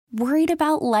Worried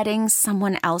about letting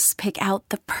someone else pick out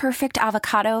the perfect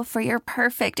avocado for your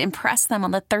perfect impress them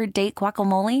on the third date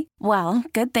guacamole? Well,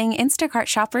 good thing Instacart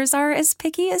shoppers are as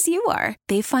picky as you are.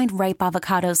 They find ripe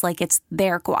avocados like it's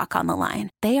their guac on the line.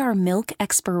 They are milk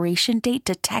expiration date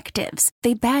detectives.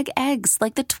 They bag eggs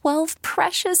like the 12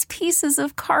 precious pieces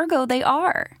of cargo they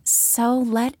are. So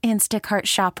let Instacart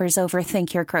shoppers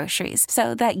overthink your groceries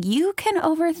so that you can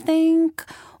overthink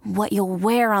what you'll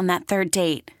wear on that third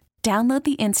date. Download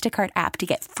the Instacart app to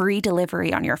get free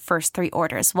delivery on your first 3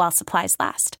 orders while supplies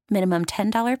last. Minimum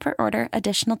 $10 per order.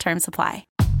 Additional terms apply.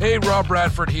 Hey, Rob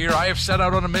Bradford here. I have set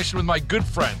out on a mission with my good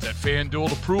friends at FanDuel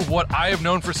to prove what I have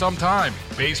known for some time.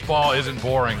 Baseball isn't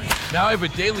boring. Now I have a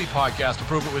daily podcast to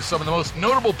prove it with some of the most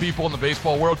notable people in the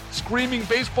baseball world, screaming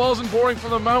baseball isn't boring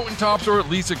from the mountaintops, or at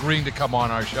least agreeing to come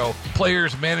on our show.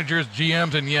 Players, managers,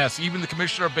 GMs, and yes, even the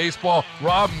commissioner of baseball,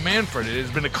 Rob Manfred. It has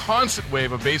been a constant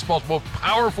wave of baseball's most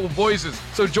powerful voices.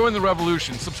 So join the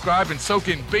revolution. Subscribe and soak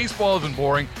in Baseball Isn't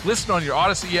Boring. Listen on your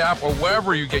Odyssey app or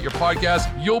wherever you get your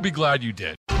podcasts. You'll be glad you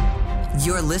did.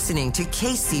 You're listening to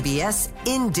KCBS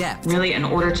In Depth. Really, in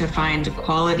order to find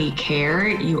quality care,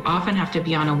 you often have to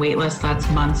be on a wait list that's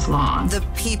months long. The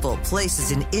people,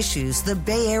 places, and issues the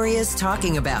Bay Area is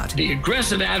talking about. The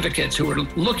aggressive advocates who were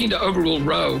looking to overrule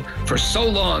Roe for so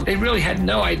long, they really had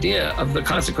no idea of the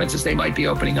consequences they might be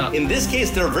opening up. In this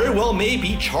case, there very well may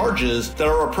be charges that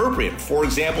are appropriate. For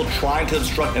example, trying to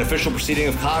obstruct an official proceeding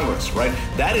of Congress, right?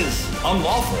 That is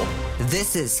unlawful.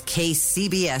 This is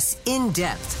KCBS In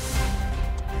Depth.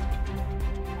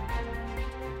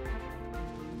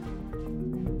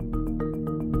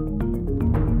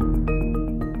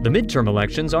 The midterm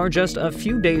elections are just a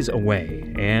few days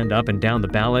away, and up and down the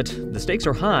ballot, the stakes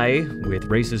are high, with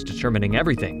races determining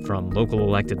everything from local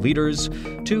elected leaders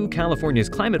to California's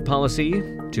climate policy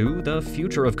to the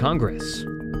future of Congress.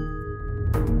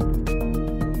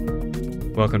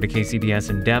 Welcome to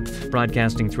KCBS In Depth,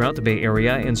 broadcasting throughout the Bay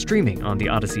Area and streaming on the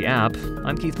Odyssey app.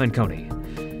 I'm Keith Manconi.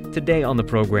 Today on the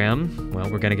program,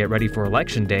 we're going to get ready for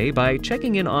Election Day by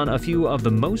checking in on a few of the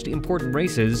most important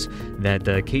races that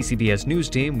the KCBS News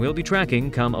team will be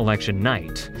tracking come election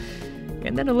night.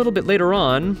 And then a little bit later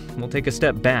on, we'll take a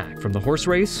step back from the horse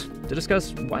race to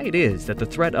discuss why it is that the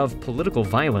threat of political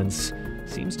violence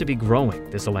seems to be growing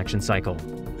this election cycle.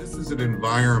 This is an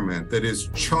environment that is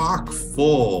chock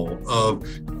full of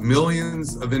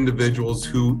millions of individuals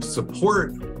who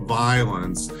support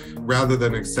violence rather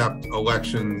than accept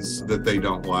elections that they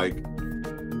don't like.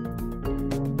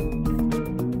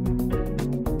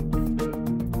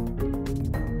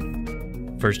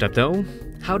 First up, though,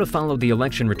 how to follow the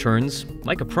election returns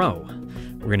like a pro.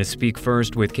 We're going to speak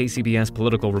first with KCBS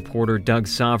political reporter Doug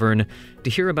Sovern to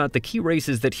hear about the key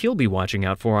races that he'll be watching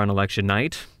out for on election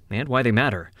night and why they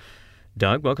matter.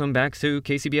 Doug, welcome back to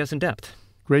KCBS In Depth.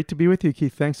 Great to be with you,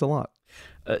 Keith. Thanks a lot.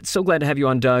 So glad to have you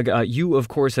on, Doug. You, of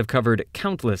course, have covered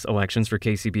countless elections for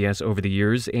KCBS over the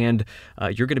years, and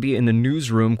you're going to be in the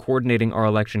newsroom coordinating our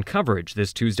election coverage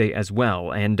this Tuesday as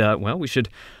well. And, we should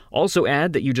also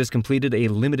add that you just completed a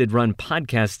limited-run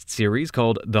podcast series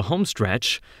called The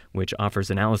Homestretch, which offers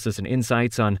analysis and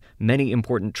insights on many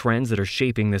important trends that are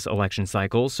shaping this election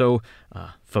cycle. So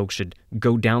folks should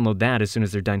go download that as soon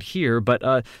as they're done here.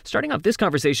 But starting off this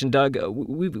conversation, Doug,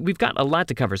 we've got a lot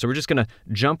to cover, so we're just going to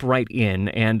jump right in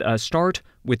and start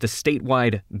with the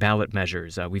statewide ballot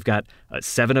measures. We've got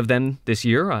 7 of them this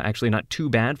year, actually not too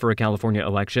bad for a California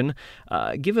election.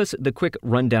 Give us the quick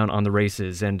rundown on the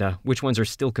races and which ones are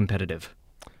still competitive.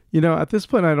 You know, at this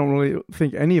point, I don't really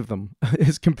think any of them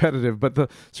is competitive,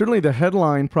 but certainly the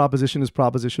headline proposition is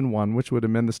Proposition 1, which would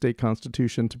amend the state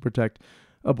constitution to protect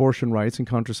abortion rights and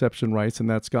contraception rights, and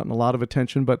that's gotten a lot of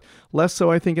attention, but less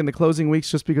so, I think, in the closing weeks,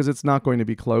 just because it's not going to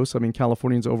be close. I mean,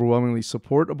 Californians overwhelmingly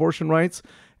support abortion rights,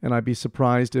 and I'd be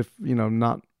surprised if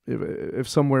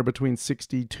somewhere between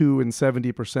 62 and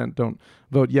 70% don't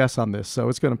vote yes on this. So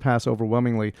it's going to pass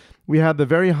overwhelmingly. We had the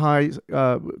very high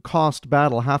cost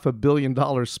battle, $500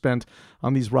 million spent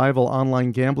on these rival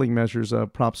online gambling measures,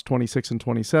 Props 26 and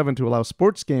 27, to allow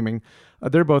sports gaming.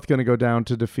 They're both going to go down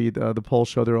to defeat. The polls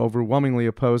show they're overwhelmingly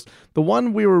opposed. The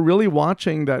one we were really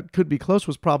watching that could be close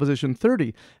was Proposition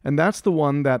 30, and that's the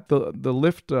one that the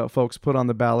Lyft folks put on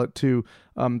the ballot to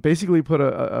basically put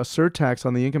a surtax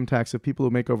on the income tax of people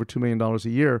who make over $2 million a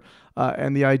year.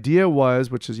 And the idea was,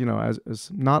 which is,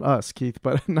 as not us, Keith,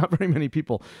 but not very many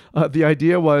people, the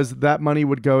idea was that money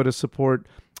would go to support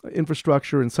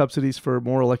infrastructure and subsidies for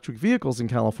more electric vehicles in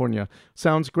California.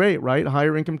 Sounds great, right?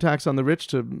 Higher income tax on the rich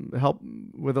to help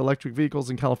with electric vehicles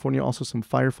in California, also some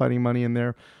firefighting money in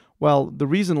there. Well, the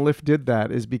reason Lyft did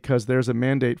that is because there's a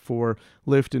mandate for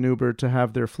Lyft and Uber to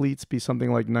have their fleets be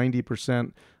something like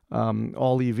 90%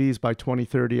 all EVs by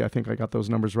 2030. I think I got those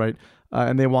numbers right.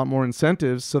 And they want more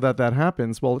incentives so that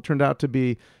happens. Well, it turned out to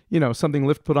be, something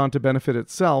Lyft put on to benefit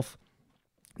itself.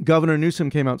 Governor Newsom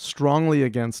came out strongly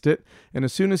against it, and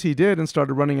as soon as he did and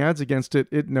started running ads against it,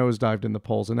 it nosedived in the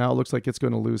polls, and now it looks like it's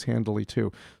going to lose handily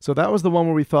too. So that was the one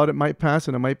where we thought it might pass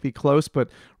and it might be close, but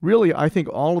really I think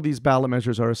all of these ballot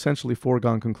measures are essentially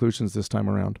foregone conclusions this time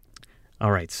around.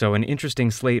 All right, so an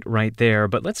interesting slate right there.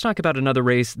 But let's talk about another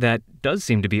race that does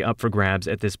seem to be up for grabs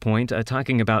at this point,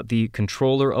 talking about the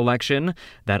controller election.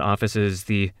 That office is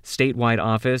the statewide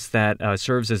office that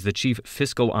serves as the chief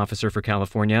fiscal officer for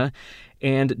California.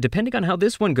 And depending on how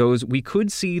this one goes, we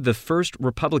could see the first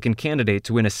Republican candidate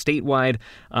to win a statewide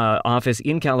office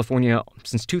in California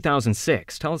since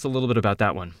 2006. Tell us a little bit about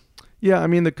that one. Yeah, I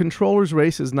mean, the controller's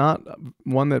race is not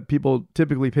one that people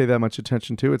typically pay that much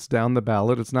attention to. It's down the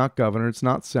ballot. It's not governor. It's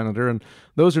not senator. And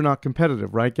those are not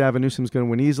competitive, right? Gavin Newsom's going to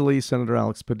win easily. Senator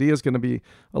Alex Padilla is going to be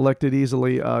elected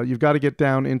easily. You've got to get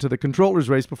down into the controller's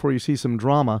race before you see some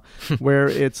drama, where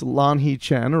it's Lanhee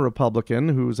Chen, a Republican,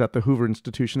 who's at the Hoover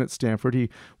Institution at Stanford.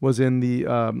 He was in the,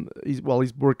 he's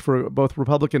worked for both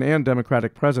Republican and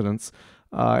Democratic presidents.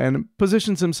 And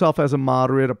positions himself as a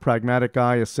moderate, a pragmatic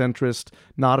guy, a centrist,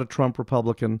 not a Trump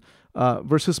Republican,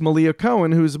 versus Malia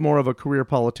Cohen, who's more of a career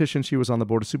politician. She was on the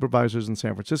Board of Supervisors in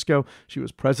San Francisco. She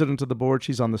was president of the board.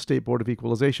 She's on the State Board of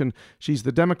Equalization. She's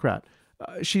the Democrat.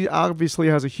 She obviously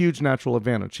has a huge natural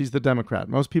advantage. She's the Democrat.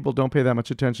 Most people don't pay that much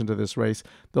attention to this race.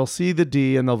 They'll see the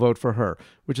D and they'll vote for her,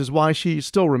 which is why she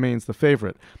still remains the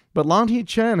favorite. But Lanhee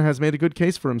Chen has made a good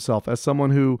case for himself as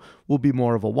someone who will be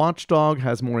more of a watchdog,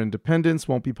 has more independence,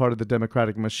 won't be part of the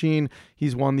Democratic machine.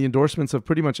 He's won the endorsements of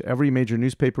pretty much every major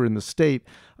newspaper in the state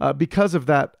because of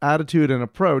that attitude and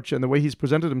approach and the way he's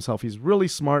presented himself. He's really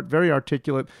smart, very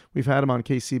articulate. We've had him on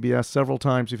KCBS several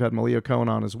times. We've had Malia Cohen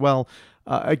on as well.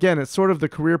 Again, it's sort of the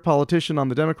career politician on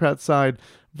the Democrat side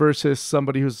versus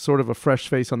somebody who's sort of a fresh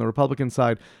face on the Republican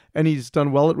side. And he's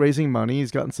done well at raising money.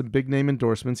 He's gotten some big name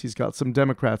endorsements. He's got some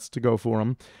Democrats to go for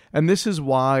him. And this is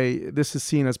why this is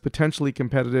seen as potentially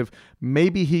competitive.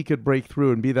 Maybe he could break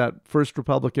through and be that first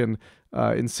Republican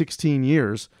in 16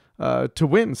 years to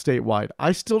win statewide.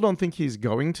 I still don't think he's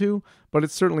going to, but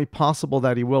it's certainly possible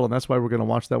that he will, and that's why we're going to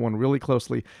watch that one really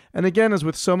closely. And again, as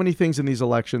with so many things in these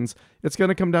elections, it's going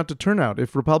to come down to turnout.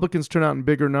 If Republicans turn out in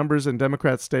bigger numbers and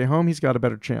Democrats stay home, he's got a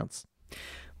better chance.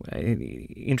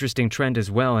 Interesting trend as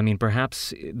well. I mean,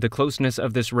 perhaps the closeness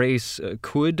of this race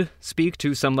could speak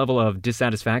to some level of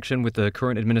dissatisfaction with the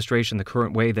current administration, the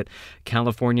current way that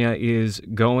California is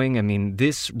going. I mean,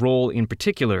 this role in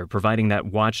particular, providing that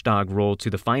watchdog role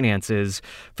to the finances,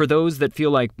 for those that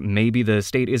feel like maybe the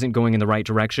state isn't going in the right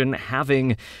direction,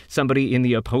 having somebody in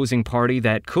the opposing party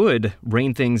that could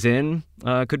rein things in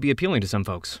could be appealing to some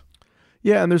folks.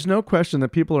 Yeah, and there's no question that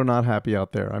people are not happy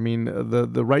out there. I mean,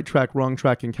 the right track, wrong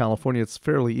track in California, it's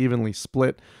fairly evenly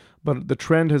split, but the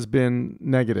trend has been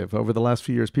negative over the last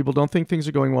few years. People don't think things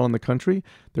are going well in the country.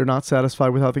 They're not satisfied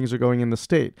with how things are going in the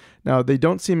state. Now, they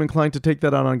don't seem inclined to take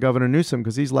that out on Governor Newsom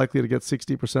because he's likely to get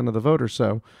 60% of the vote or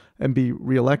so and be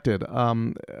reelected,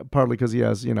 partly because he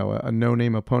has, a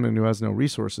no-name opponent who has no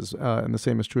resources, and the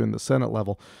same is true in the Senate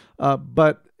level.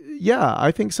 But yeah,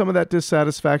 I think some of that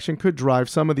dissatisfaction could drive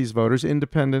some of these voters,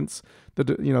 independents,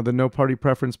 the no party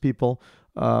preference people,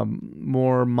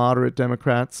 more moderate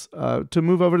Democrats, to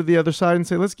move over to the other side and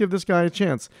say, let's give this guy a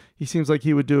chance. He seems like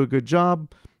he would do a good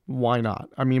job. Why not?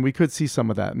 I mean, we could see some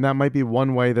of that. And that might be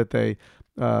one way that they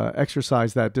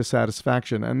exercise that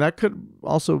dissatisfaction. And that could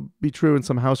also be true in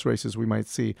some House races we might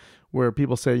see where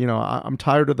people say, I'm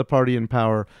tired of the party in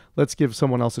power. Let's give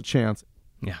someone else a chance.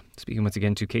 Yeah, speaking once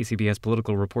again to KCBS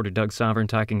political reporter Doug Sovern,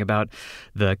 talking about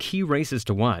the key races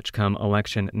to watch come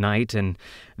election night. And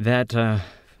that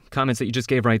comments that you just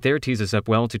gave right there tease us up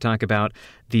well to talk about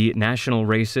the national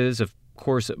races. Of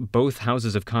course, both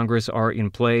houses of Congress are in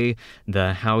play,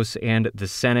 the House and the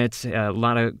Senate. A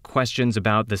lot of questions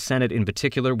about the Senate in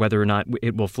particular, whether or not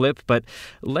it will flip. But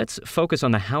let's focus on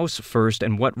the House first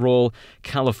and what role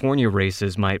California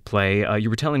races might play. You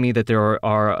were telling me that there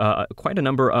are quite a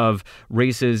number of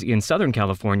races in Southern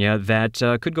California that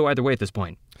could go either way at this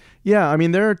point. Yeah, I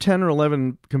mean, there are 10 or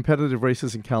 11 competitive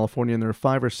races in California, and there are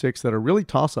 5 or 6 that are really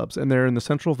toss-ups, and they're in the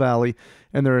Central Valley,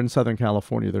 and they're in Southern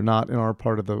California. They're not in our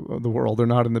part of the world. They're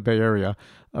not in the Bay Area,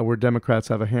 where Democrats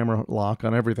have a hammerlock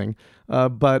on everything.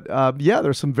 But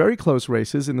there's some very close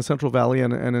races in the Central Valley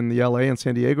and in the LA and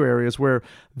San Diego areas where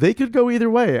they could go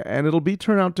either way, and it'll be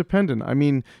turnout dependent. I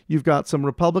mean, you've got some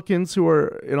Republicans who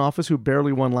are in office who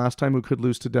barely won last time who could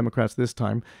lose to Democrats this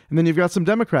time, and then you've got some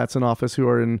Democrats in office who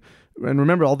are in And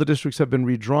remember, all the districts have been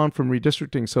redrawn from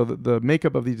redistricting, so that the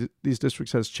makeup of these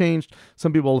districts has changed.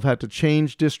 Some people have had to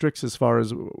change districts as far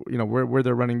as where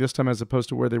they're running this time as opposed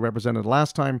to where they represented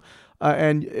last time.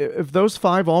 And if those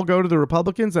 5 all go to the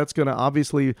Republicans, that's going to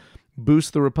obviously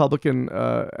boost the Republican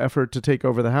effort to take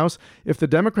over the House. If the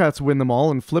Democrats win them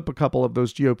all and flip a couple of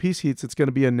those GOP seats, it's going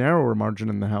to be a narrower margin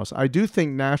in the House. I do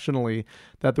think nationally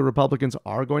that the Republicans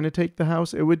are going to take the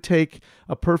House. It would take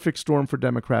a perfect storm for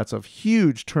Democrats of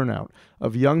huge turnout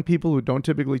of young people who don't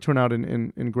typically turn out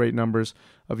in great numbers,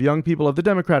 of young people of the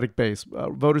Democratic base,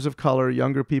 voters of color,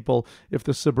 younger people. If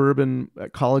the suburban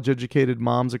college-educated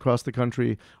moms across the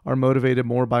country are motivated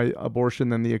more by abortion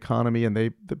than the economy, and they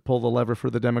pull the lever for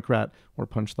the Democrat or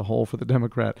punch the hole for the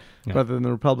Democrat rather than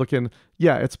the Republican,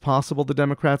 it's possible the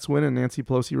Democrats win and Nancy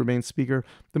Pelosi remains Speaker.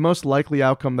 The most likely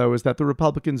outcome, though, is that the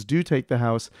Republicans do take the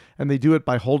House, and they do it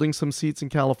by holding some seats in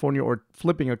California or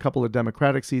flipping a couple of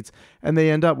Democratic seats, and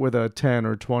they end up with a 10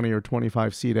 or 20 or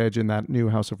 25 seat edge in that new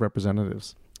House of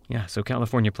Representatives. Yeah, so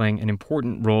California playing an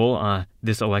important role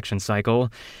this election cycle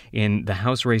in the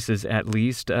House races, at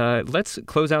least. Let's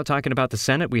close out talking about the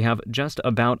Senate. We have just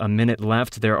about a minute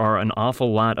left. There are an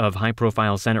awful lot of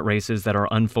high-profile Senate races that are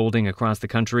unfolding across the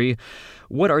country.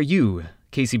 What are you,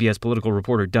 KCBS political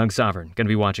reporter Doug Sovern, going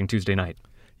to be watching Tuesday night?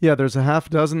 Yeah, there's a half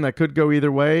dozen that could go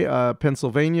either way.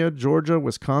 Pennsylvania, Georgia,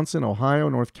 Wisconsin, Ohio,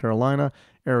 North Carolina,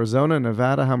 Arizona,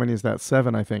 Nevada. How many is that?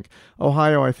 7, I think.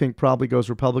 Ohio, I think, probably goes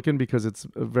Republican because it's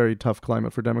a very tough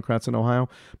climate for Democrats in Ohio.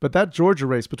 But that Georgia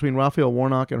race between Raphael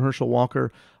Warnock and Herschel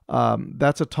Walker,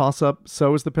 that's a toss-up.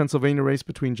 So is the Pennsylvania race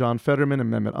between John Fetterman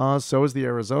and Mehmet Oz. So is the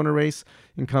Arizona race,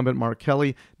 incumbent Mark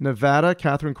Kelly. Nevada,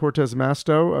 Catherine Cortez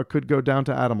Masto could go down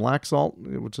to Adam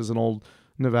Laxalt, which is an old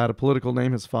Nevada political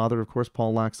name. His father, of course,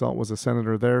 Paul Laxalt, was a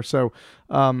senator there. So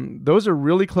those are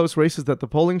really close races that the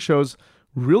polling shows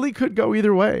really could go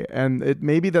either way. And it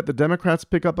may be that the Democrats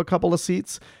pick up a couple of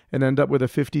seats and end up with a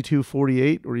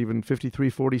 52-48 or even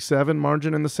 53-47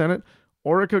 margin in the Senate,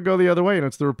 or it could go the other way, and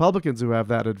it's the Republicans who have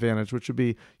that advantage, which would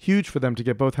be huge for them to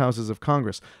get both houses of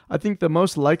Congress. I think the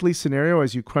most likely scenario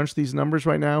as you crunch these numbers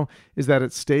right now is that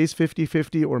it stays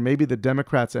 50-50, or maybe the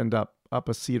Democrats end up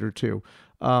a seat or two.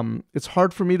 It's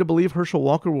hard for me to believe Herschel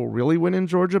Walker will really win in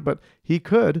Georgia, but he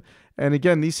could. And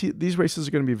again, these races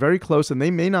are going to be very close, and they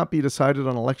may not be decided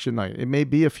on election night. It may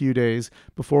be a few days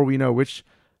before we know which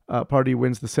party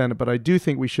wins the Senate, but I do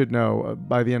think we should know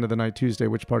by the end of the night Tuesday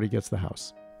which party gets the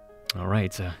House. All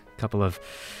right, a couple of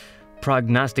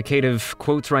prognosticative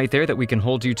quotes right there that we can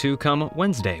hold you to come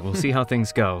Wednesday. We'll see how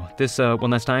things go. This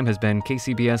one last time has been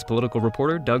KCBS political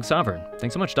reporter Doug Sovern.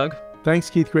 Thanks so much, Doug.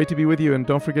 Thanks, Keith. Great to be with you. And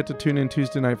don't forget to tune in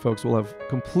Tuesday night, folks. We'll have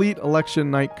complete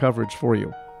election night coverage for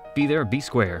you. Be there, be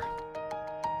square.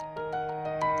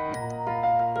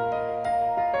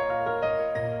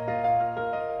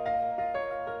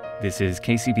 This is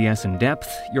KCBS In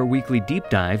Depth, your weekly deep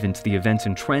dive into the events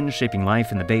and trends shaping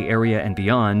life in the Bay Area and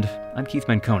beyond. I'm Keith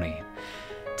Menconi.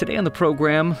 Today on the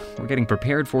program, we're getting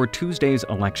prepared for Tuesday's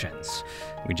elections.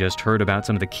 We just heard about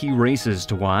some of the key races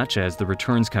to watch as the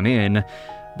returns come in,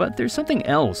 but there's something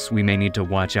else we may need to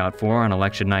watch out for on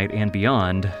election night and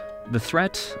beyond: the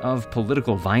threat of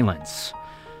political violence.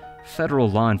 Federal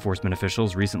law enforcement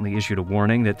officials recently issued a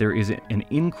warning that there is an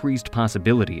increased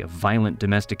possibility of violent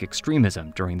domestic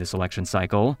extremism during this election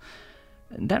cycle.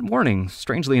 That warning,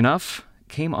 strangely enough,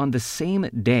 came on the same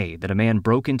day that a man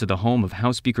broke into the home of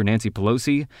House Speaker Nancy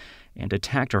Pelosi and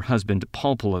attacked her husband,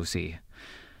 Paul Pelosi.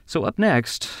 So up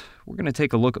next, we're going to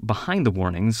take a look behind the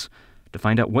warnings to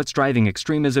find out what's driving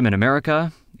extremism in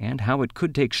America and how it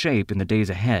could take shape in the days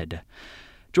ahead.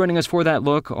 Joining us for that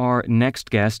look, our next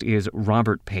guest is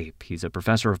Robert Pape. He's a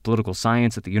professor of political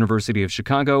science at the University of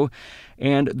Chicago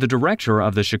and the director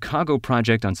of the Chicago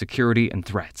Project on Security and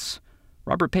Threats.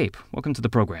 Robert Pape, welcome to the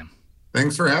program.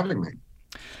 Thanks for having me.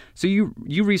 So you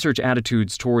research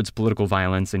attitudes towards political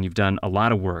violence, and you've done a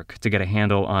lot of work to get a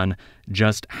handle on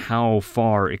just how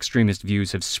far extremist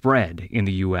views have spread in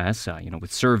the U.S.,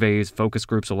 with surveys, focus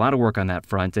groups, a lot of work on that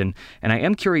front. And I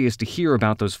am curious to hear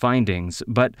about those findings,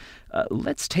 but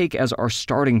let's take as our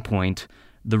starting point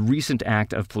the recent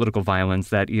act of political violence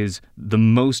that is the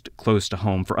most close to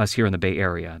home for us here in the Bay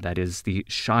Area. That is the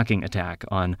shocking attack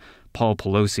on Paul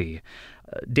Pelosi.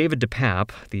 David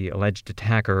DePape, the alleged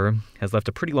attacker, has left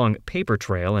a pretty long paper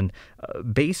trail, and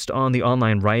based on the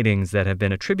online writings that have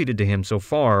been attributed to him so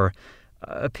far,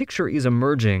 a picture is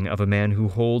emerging of a man who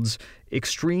holds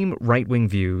extreme right-wing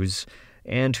views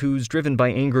and who's driven by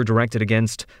anger directed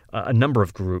against a number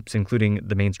of groups, including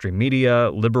the mainstream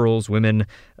media, liberals, women,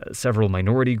 several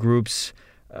minority groups.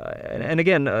 And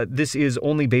again, this is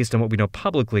only based on what we know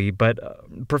publicly, but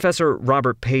Professor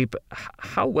Robert Pape,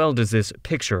 how well does this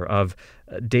picture of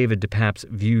David DePape's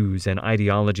views and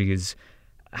ideologies,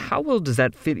 how well does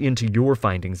that fit into your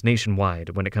findings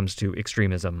nationwide when it comes to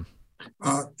extremism?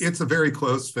 It's a very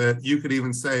close fit. You could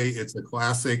even say it's a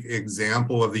classic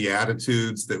example of the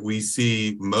attitudes that we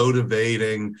see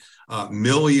motivating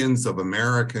millions of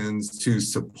Americans to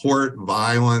support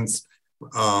violence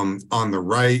on the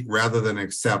right rather than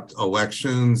accept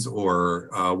elections or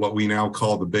what we now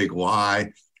call the big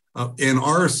lie. In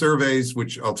our surveys,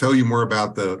 which I'll tell you more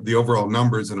about the overall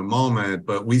numbers in a moment,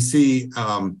 but we see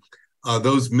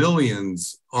those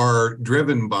millions are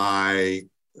driven by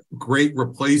great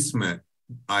replacement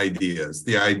ideas.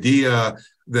 The idea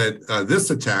that this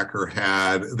attacker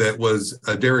had that was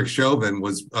Derek Chauvin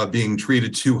was being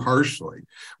treated too harshly.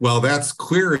 Well, that's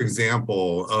clear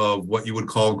example of what you would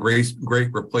call great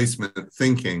replacement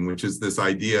thinking, which is this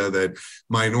idea that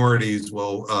minorities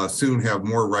will soon have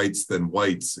more rights than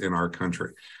whites in our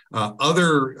country.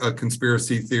 Other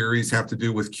conspiracy theories have to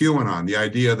do with QAnon, the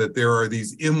idea that there are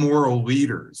these immoral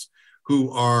leaders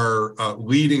who are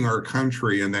leading our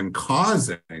country and then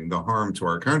causing the harm to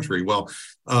our country. Well,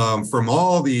 from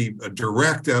all the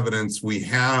direct evidence we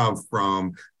have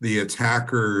from the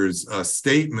attacker's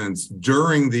statements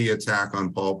during the attack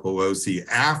on Paul Pelosi,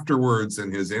 afterwards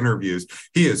in his interviews,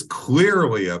 he is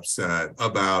clearly upset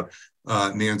about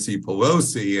Nancy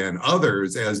Pelosi and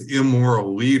others as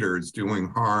immoral leaders doing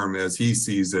harm, as he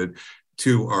sees it,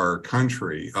 to our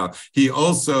country. He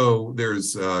also,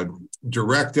 there's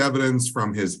direct evidence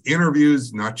from his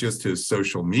interviews, not just his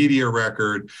social media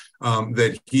record,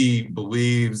 that he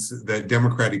believes that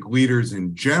Democratic leaders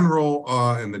in general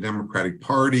and the Democratic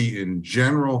Party in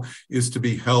general is to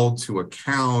be held to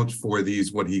account for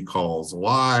these, what he calls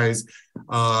lies.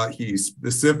 He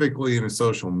specifically in his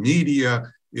social media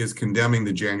is condemning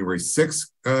the January 6th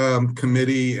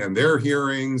committee and their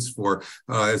hearings for,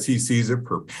 as he sees it,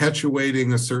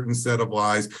 perpetuating a certain set of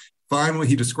lies. Finally,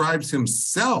 he describes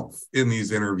himself in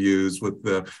these interviews with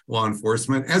the law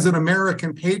enforcement as an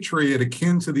American patriot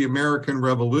akin to the American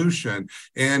Revolution.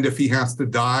 And if he has to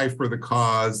die for the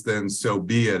cause, then so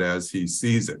be it, as he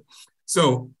sees it.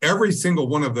 So every single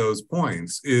one of those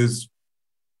points is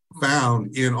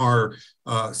found in our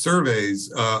surveys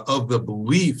of the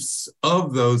beliefs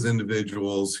of those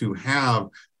individuals who have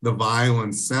the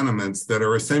violent sentiments that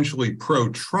are essentially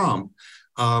pro-Trump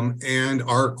and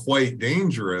are quite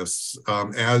dangerous,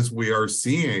 as we are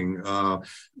seeing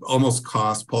almost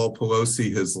cost Paul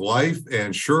Pelosi his life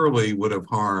and surely would have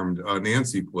harmed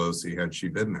Nancy Pelosi had she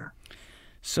been there.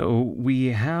 So we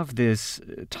have this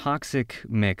toxic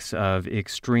mix of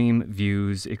extreme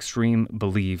views, extreme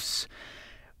beliefs.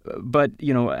 But,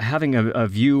 you know, having a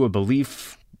view, a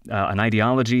belief, an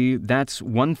ideology, that's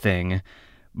one thing.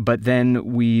 But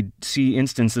then we see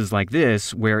instances like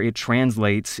this where it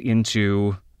translates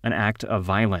into an act of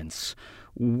violence.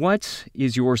 What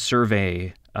is your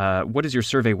survey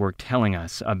work telling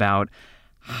us about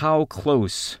how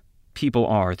close people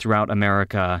are throughout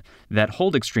America that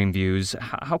hold extreme views,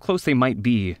 how close they might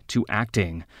be to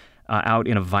acting out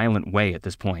in a violent way at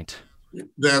this point?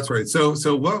 That's right. So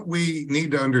what we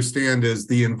need to understand is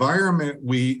the environment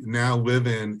we now live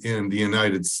in the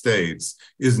United States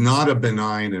is not a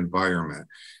benign environment.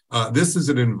 This is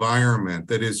an environment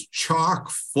that is chock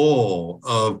full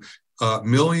of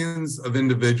millions of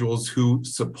individuals who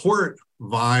support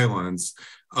violence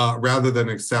rather than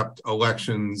accept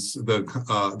elections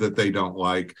that they don't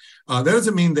like. That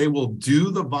doesn't mean they will do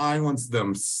the violence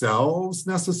themselves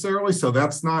necessarily, so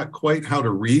that's not quite how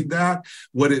to read that.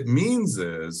 What it means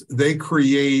is they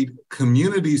create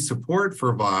community support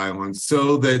for violence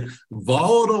so that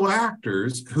volatile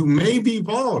actors who may be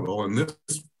volatile, and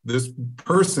this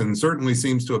person certainly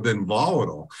seems to have been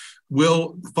volatile,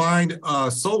 will find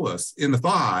solace in the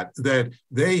thought that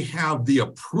they have the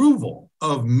approval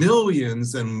of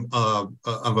millions of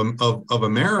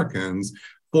Americans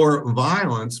for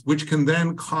violence, which can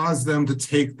then cause them to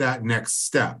take that next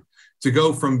step, to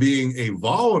go from being a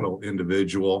volatile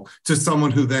individual to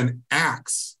someone who then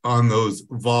acts on those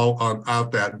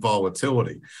that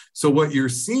volatility. So what you're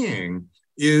seeing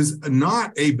is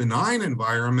not a benign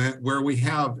environment where we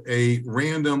have a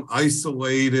random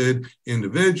isolated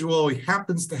individual. He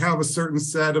happens to have a certain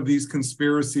set of these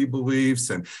conspiracy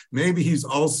beliefs, and maybe he's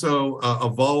also a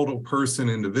volatile person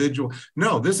individual.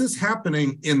 No, this is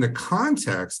happening in the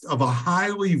context of a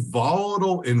highly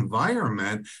volatile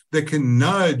environment that can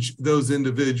nudge those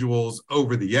individuals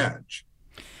over the edge.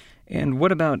 And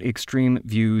what about extreme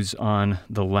views on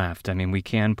the left? I mean, we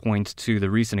can point to the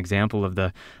recent example of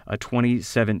the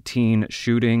 2017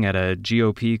 shooting at a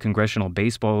GOP congressional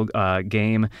baseball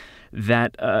game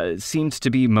that seems to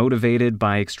be motivated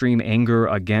by extreme anger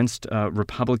against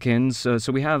Republicans.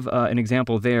 So we have an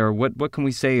example there. What can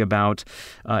we say about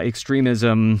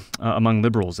extremism among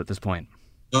liberals at this point?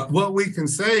 What we can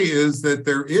say is that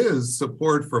there is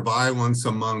support for violence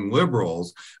among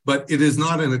liberals, but it is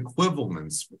not an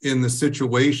equivalence in the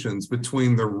situations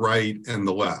between the right and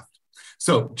the left.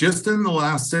 So just in the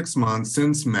last 6 months,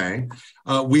 since May,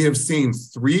 we have seen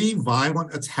 3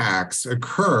 violent attacks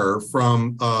occur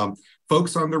from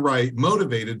folks on the right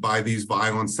motivated by these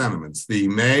violent sentiments. The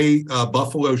May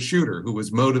Buffalo shooter, who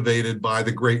was motivated by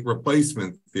the Great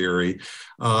Replacement theory,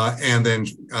 and then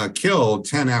killed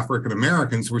 10 African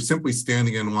Americans who were simply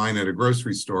standing in line at a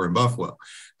grocery store in Buffalo.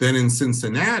 Then in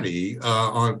Cincinnati, in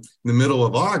the middle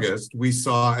of August, we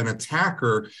saw an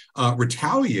attacker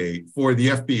retaliate for the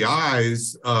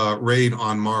FBI's raid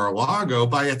on Mar-a-Lago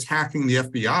by attacking the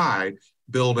FBI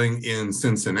building in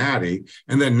Cincinnati.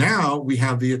 And then now we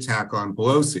have the attack on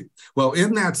Pelosi. Well,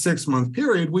 in that 6-month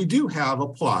period, we do have a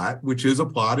plot, which is a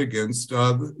plot against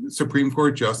Supreme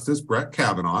Court Justice Brett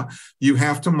Kavanaugh. You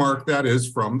have to mark that as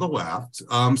from the left.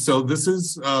 So this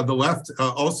is the left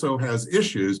also has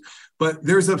issues, but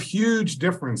there's a huge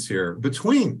difference here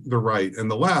between the right and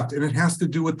the left, and it has to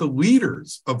do with the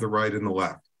leaders of the right and the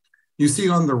left. You see,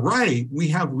 on the right, we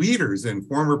have leaders in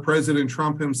former President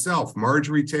Trump himself,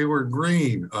 Marjorie Taylor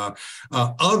Greene,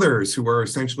 others who are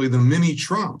essentially the mini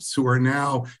Trumps who are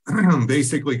now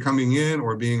basically coming in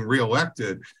or being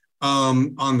reelected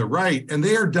on the right, and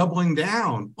they are doubling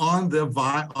down on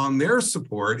their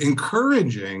support,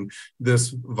 encouraging this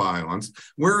violence.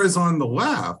 Whereas on the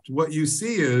left, what you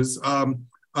see is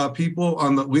people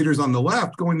on the leaders on the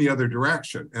left going the other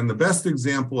direction, and the best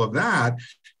example of that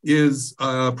is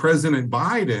President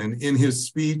Biden in his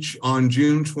speech on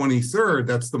June 23rd,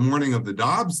 that's the morning of the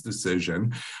Dobbs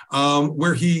decision,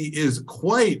 where he is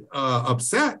quite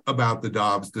upset about the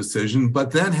Dobbs decision, but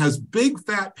then has big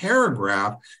fat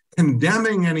paragraph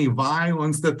condemning any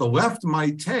violence that the left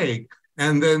might take,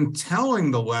 and then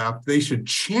telling the left they should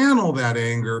channel that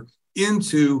anger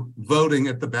into voting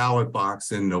at the ballot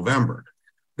box in November.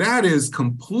 That is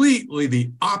completely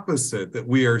the opposite that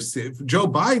we are seeing. Joe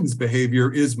Biden's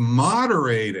behavior is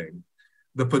moderating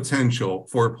the potential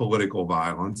for political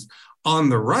violence. On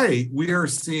the right, we are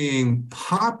seeing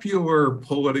popular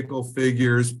political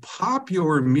figures,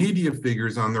 popular media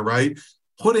figures on the right,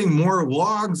 putting more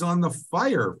logs on the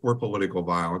fire for political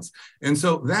violence. And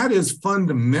so that is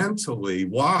fundamentally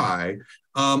why,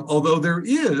 although there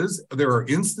are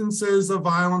instances of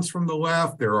violence from the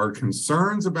left, there are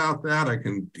concerns about that. I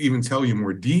can even tell you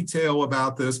more detail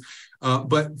about this,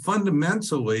 but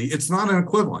fundamentally, it's not an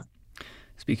equivalent.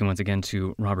 Speaking once again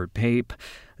to Robert Pape,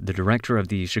 the director of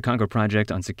the Chicago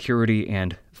Project on Security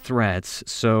and Threats.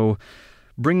 So,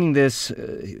 bringing this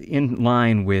in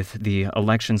line with the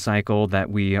election cycle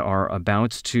that we are about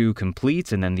to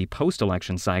complete and then the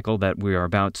post-election cycle that we are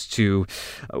about to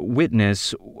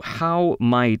witness, how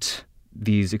might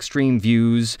these extreme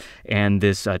views and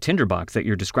this tinderbox that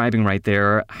you're describing right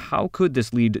there, how could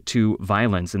this lead to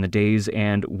violence in the days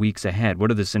and weeks ahead?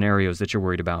 What are the scenarios that you're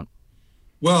worried about?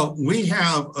 Well, we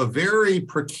have a very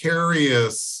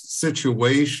precarious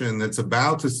situation that's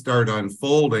about to start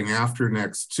unfolding after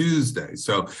next Tuesday.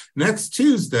 So next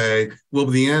Tuesday will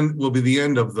be the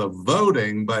end of the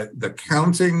voting, but the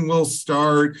counting will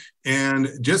start. And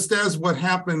just as what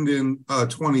happened in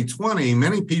 2020,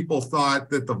 many people thought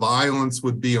that the violence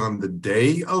would be on the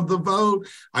day of the vote.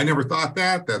 I never thought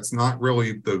that. That's not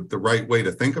really the right way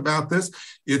to think about this.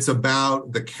 It's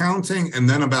about the counting and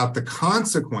then about the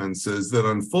consequences that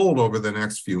unfold over the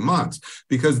next few months,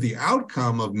 because the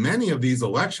outcome of many of these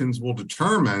elections will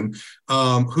determine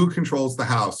who controls the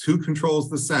House, who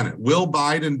controls the Senate. Will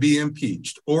Biden be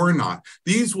impeached or not?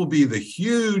 These will be the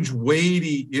huge,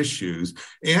 weighty issues.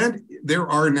 And there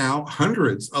are now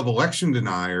hundreds of election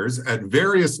deniers at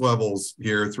various levels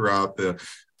here throughout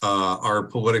our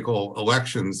political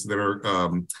elections that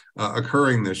are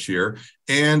occurring this year.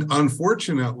 And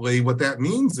unfortunately, what that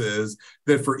means is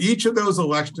that for each of those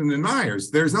election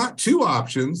deniers, there's not 2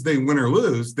 options, they win or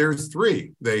lose, there's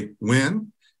 3. They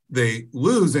win, they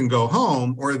lose and go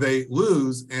home, or they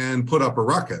lose and put up a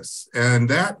ruckus. And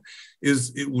that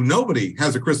is, nobody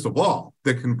has a crystal ball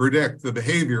that can predict the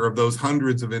behavior of those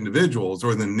hundreds of individuals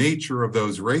or the nature of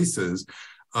those races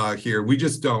here. We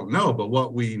just don't know. But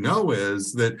what we know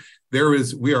is that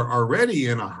we are already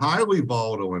in a highly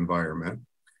volatile environment.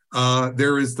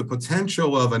 there is the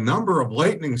potential of a number of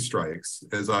lightning strikes,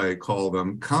 as I call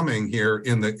them, coming here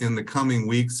in the coming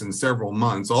weeks and several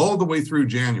months, all the way through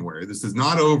January. This is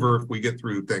not over if we get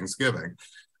through Thanksgiving.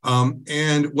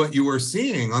 And what you are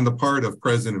seeing on the part of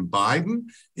President Biden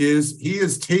is he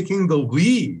is taking the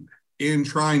lead in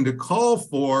trying to call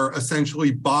for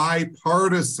essentially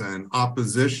bipartisan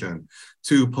opposition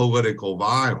to political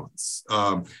violence.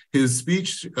 His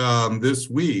speech this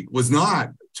week was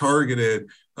not targeted.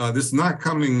 This is not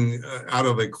coming out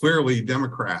of a clearly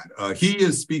Democrat. He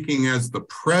is speaking as the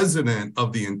president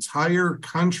of the entire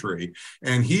country,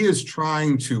 and he is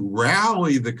trying to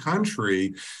rally the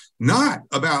country, not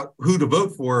about who to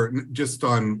vote for just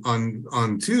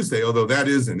on Tuesday, although that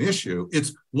is an issue.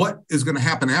 It's what is going to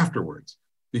happen afterwards,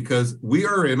 because we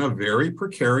are in a very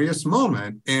precarious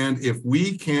moment. And if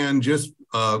we can just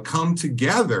come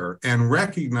together and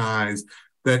recognize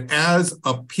that as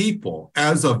a people,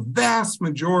 as a vast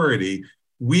majority,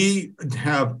 we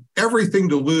have everything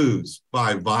to lose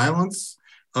by violence,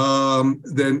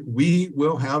 then we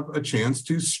will have a chance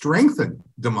to strengthen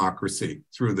democracy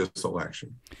through this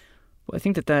election. Well, I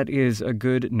think that is a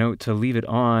good note to leave it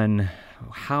on,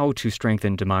 how to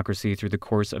strengthen democracy through the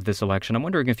course of this election. I'm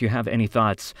wondering if you have any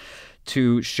thoughts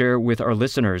to share with our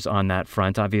listeners on that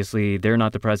front. Obviously, they're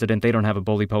not the president. They don't have a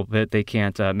bully pulpit. They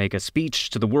can't make a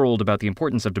speech to the world about the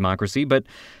importance of democracy. But,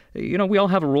 we all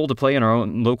have a role to play in our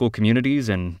own local communities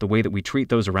and the way that we treat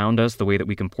those around us, the way that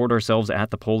we comport ourselves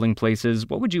at the polling places.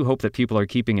 What would you hope that people are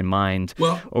keeping in mind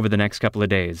over the next couple of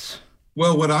days?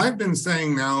 Well, what I've been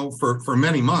saying now for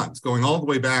many months, going all the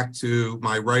way back to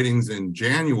my writings in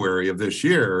January of this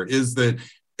year, is that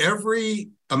every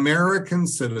American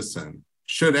citizen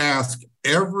should ask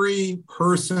every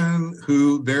person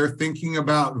who they're thinking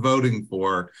about voting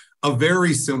for a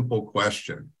very simple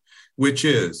question, which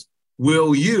is,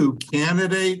 will you,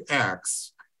 candidate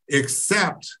X,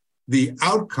 accept the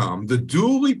outcome, the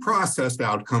duly processed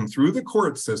outcome through the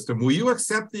court system? Will you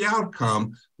accept the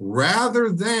outcome rather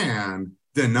than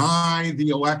deny the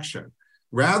election,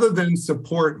 rather than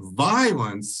support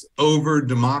violence over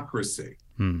democracy?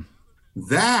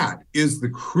 That is the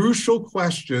crucial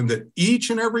question that each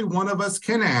and every one of us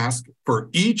can ask for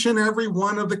each and every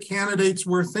one of the candidates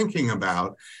we're thinking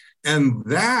about. And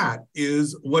that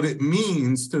is what it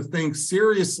means to think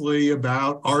seriously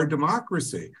about our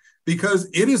democracy, because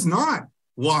it is not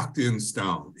locked in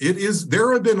stone.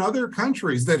 There have been other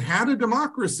countries that had a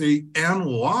democracy and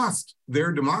lost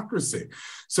their democracy.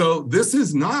 So this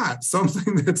is not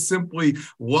something that's simply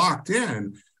locked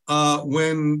in.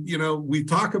 When we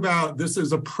talk about this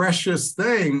is a precious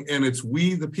thing and it's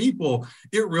we the people,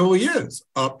 it really is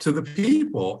up to the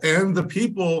people. And the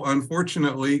people,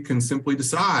 unfortunately, can simply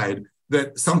decide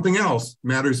that something else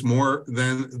matters more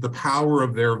than the power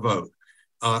of their vote.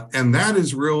 And that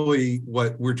is really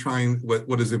what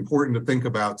what is important to think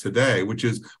about today, which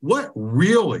is what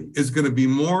really is going to be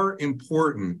more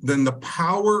important than the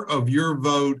power of your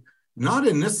vote, not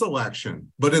in this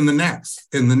election, but in the next,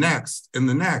 in the next, in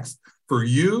the next, for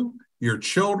you, your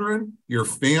children, your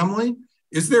family.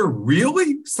 Is there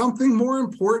really something more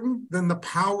important than the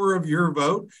power of your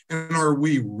vote? And are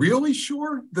we really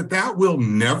sure that that will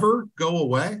never go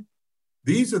away?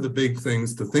 These are the big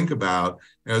things to think about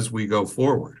as we go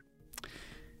forward.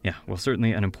 Yeah, well,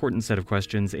 certainly an important set of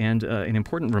questions and an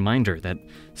important reminder that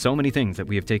so many things that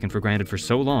we have taken for granted for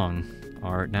so long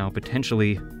are now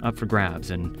potentially up for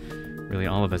grabs. And really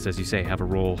all of us, as you say, have a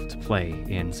role to play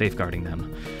in safeguarding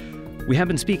them. We have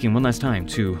been speaking one last time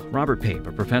to Robert Pape,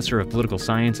 a professor of political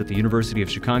science at the University of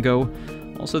Chicago,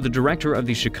 also the director of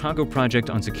the Chicago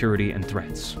Project on Security and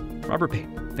Threats. Robert Pape,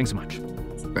 thanks so much.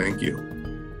 Thank you.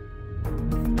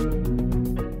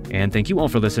 And thank you all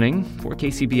for listening. For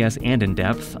KCBS and In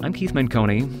Depth, I'm Keith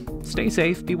Menconi. Stay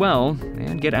safe, be well,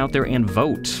 and get out there and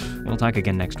vote. We'll talk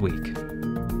again next week.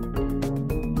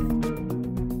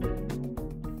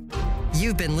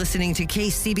 You've been listening to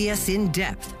KCBS In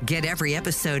Depth. Get every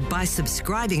episode by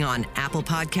subscribing on Apple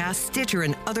Podcasts, Stitcher,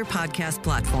 and other podcast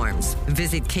platforms.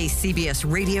 Visit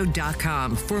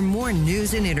kcbsradio.com for more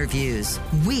news and interviews.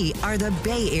 We are the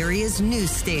Bay Area's news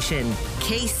station,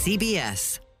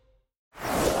 KCBS.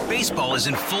 Baseball is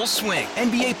in full swing.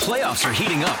 NBA playoffs are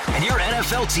heating up, and your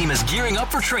NFL team is gearing up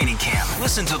for training camp.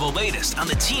 Listen to the latest on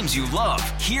the teams you love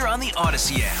here on the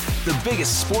Odyssey app. The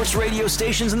biggest sports radio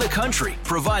stations in the country,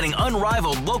 providing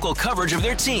unrivaled local coverage of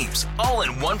their teams, all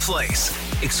in one place.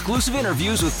 Exclusive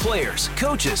interviews with players,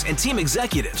 coaches, and team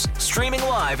executives, streaming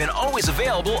live and always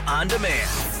available on demand.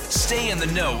 Stay in the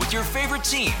know with your favorite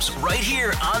teams right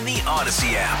here on the Odyssey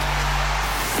app.